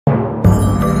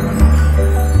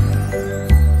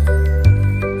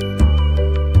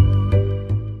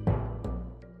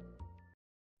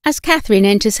As Catherine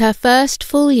enters her first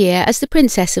full year as the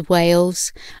Princess of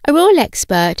Wales, a royal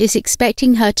expert is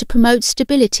expecting her to promote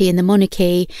stability in the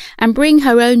monarchy and bring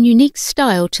her own unique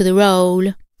style to the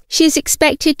role. She is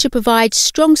expected to provide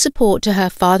strong support to her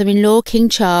father-in-law King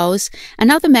Charles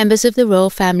and other members of the royal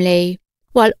family,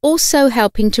 while also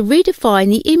helping to redefine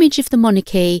the image of the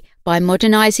monarchy by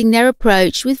modernising their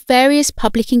approach with various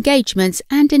public engagements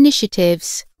and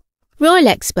initiatives. Royal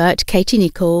expert Katie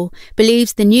Nicholl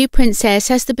believes the new princess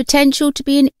has the potential to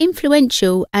be an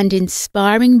influential and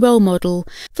inspiring role model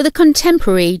for the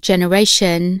contemporary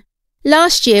generation.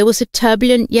 Last year was a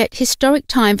turbulent yet historic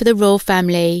time for the royal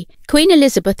family. Queen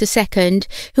Elizabeth II,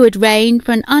 who had reigned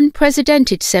for an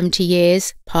unprecedented 70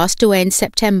 years, passed away in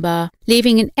September,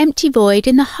 leaving an empty void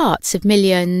in the hearts of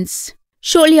millions.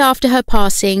 Shortly after her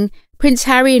passing, Prince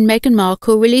Harry and Meghan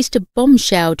Markle released a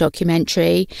bombshell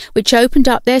documentary which opened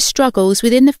up their struggles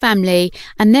within the family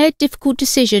and their difficult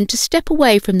decision to step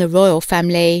away from the royal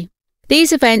family.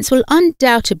 These events will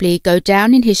undoubtedly go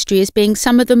down in history as being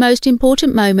some of the most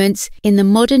important moments in the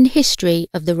modern history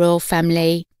of the royal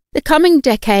family. The coming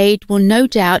decade will no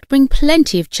doubt bring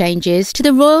plenty of changes to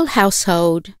the royal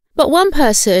household. But one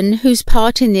person whose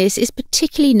part in this is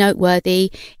particularly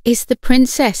noteworthy is the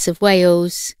Princess of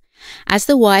Wales. As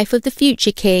the wife of the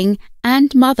future king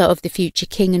and mother of the future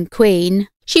king and queen,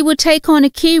 she will take on a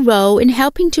key role in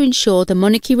helping to ensure the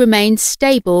monarchy remains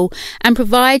stable and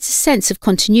provides a sense of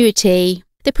continuity.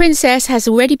 The princess has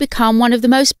already become one of the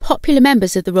most popular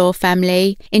members of the royal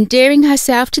family, endearing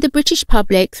herself to the British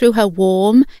public through her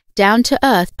warm,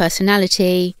 down-to-earth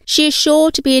personality. She is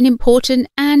sure to be an important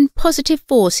and positive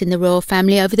force in the royal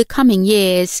family over the coming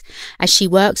years, as she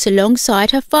works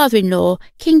alongside her father-in-law,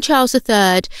 King Charles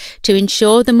III, to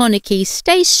ensure the monarchy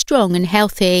stays strong and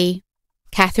healthy.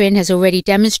 Catherine has already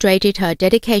demonstrated her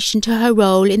dedication to her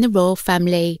role in the royal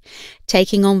family,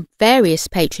 taking on various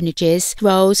patronages,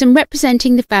 roles and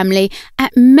representing the family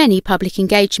at many public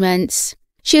engagements.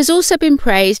 She has also been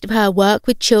praised for her work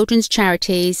with children's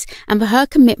charities and for her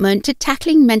commitment to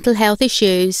tackling mental health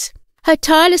issues. Her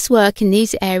tireless work in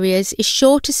these areas is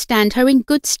sure to stand her in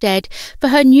good stead for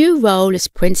her new role as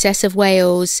Princess of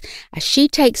Wales, as she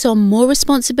takes on more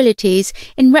responsibilities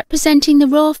in representing the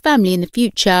royal family in the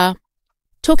future.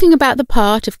 Talking about the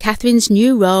part of Catherine's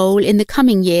new role in the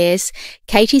coming years,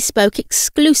 Katie spoke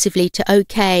exclusively to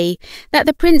OK that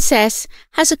the princess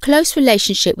has a close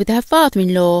relationship with her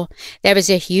father-in-law. There is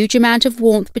a huge amount of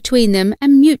warmth between them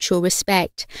and mutual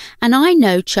respect, and I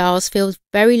know Charles feels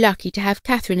very lucky to have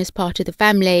Catherine as part of the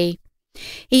family.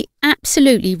 He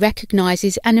absolutely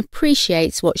recognises and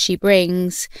appreciates what she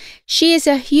brings. She is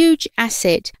a huge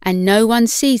asset, and no one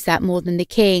sees that more than the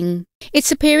king.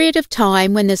 It's a period of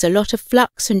time when there's a lot of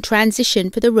flux and transition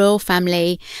for the royal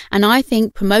family, and I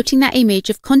think promoting that image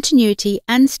of continuity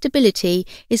and stability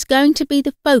is going to be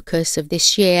the focus of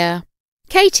this year.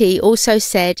 Katie also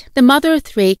said the mother of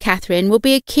three, Catherine, will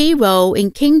be a key role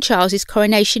in King Charles's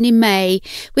coronation in May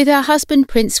with her husband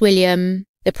Prince William.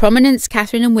 The prominence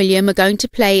Catherine and William are going to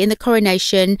play in the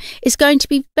coronation is going to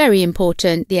be very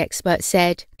important, the expert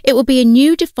said. It will be a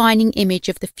new defining image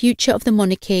of the future of the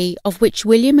monarchy, of which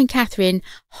William and Catherine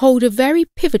hold a very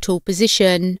pivotal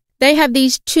position. They have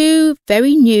these two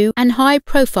very new and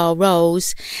high-profile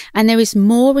roles, and there is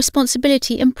more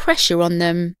responsibility and pressure on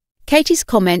them. Katie's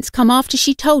comments come after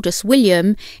she told us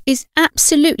William is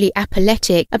absolutely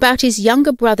apoplectic about his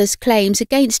younger brother's claims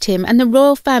against him and the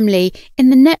royal family in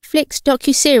the Netflix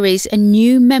docuseries A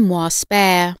New Memoir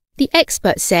Spare. The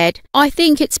expert said, "I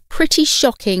think it's pretty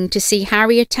shocking to see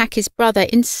Harry attack his brother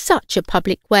in such a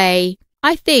public way.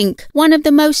 I think one of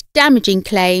the most damaging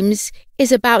claims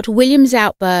is about William's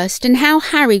outburst and how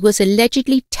Harry was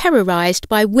allegedly terrorised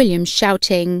by William's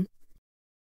shouting.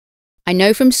 I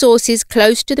know from sources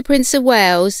close to the Prince of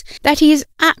Wales that he is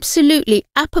absolutely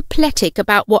apoplectic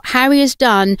about what Harry has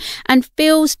done and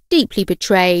feels deeply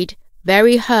betrayed,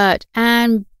 very hurt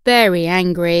and very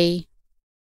angry."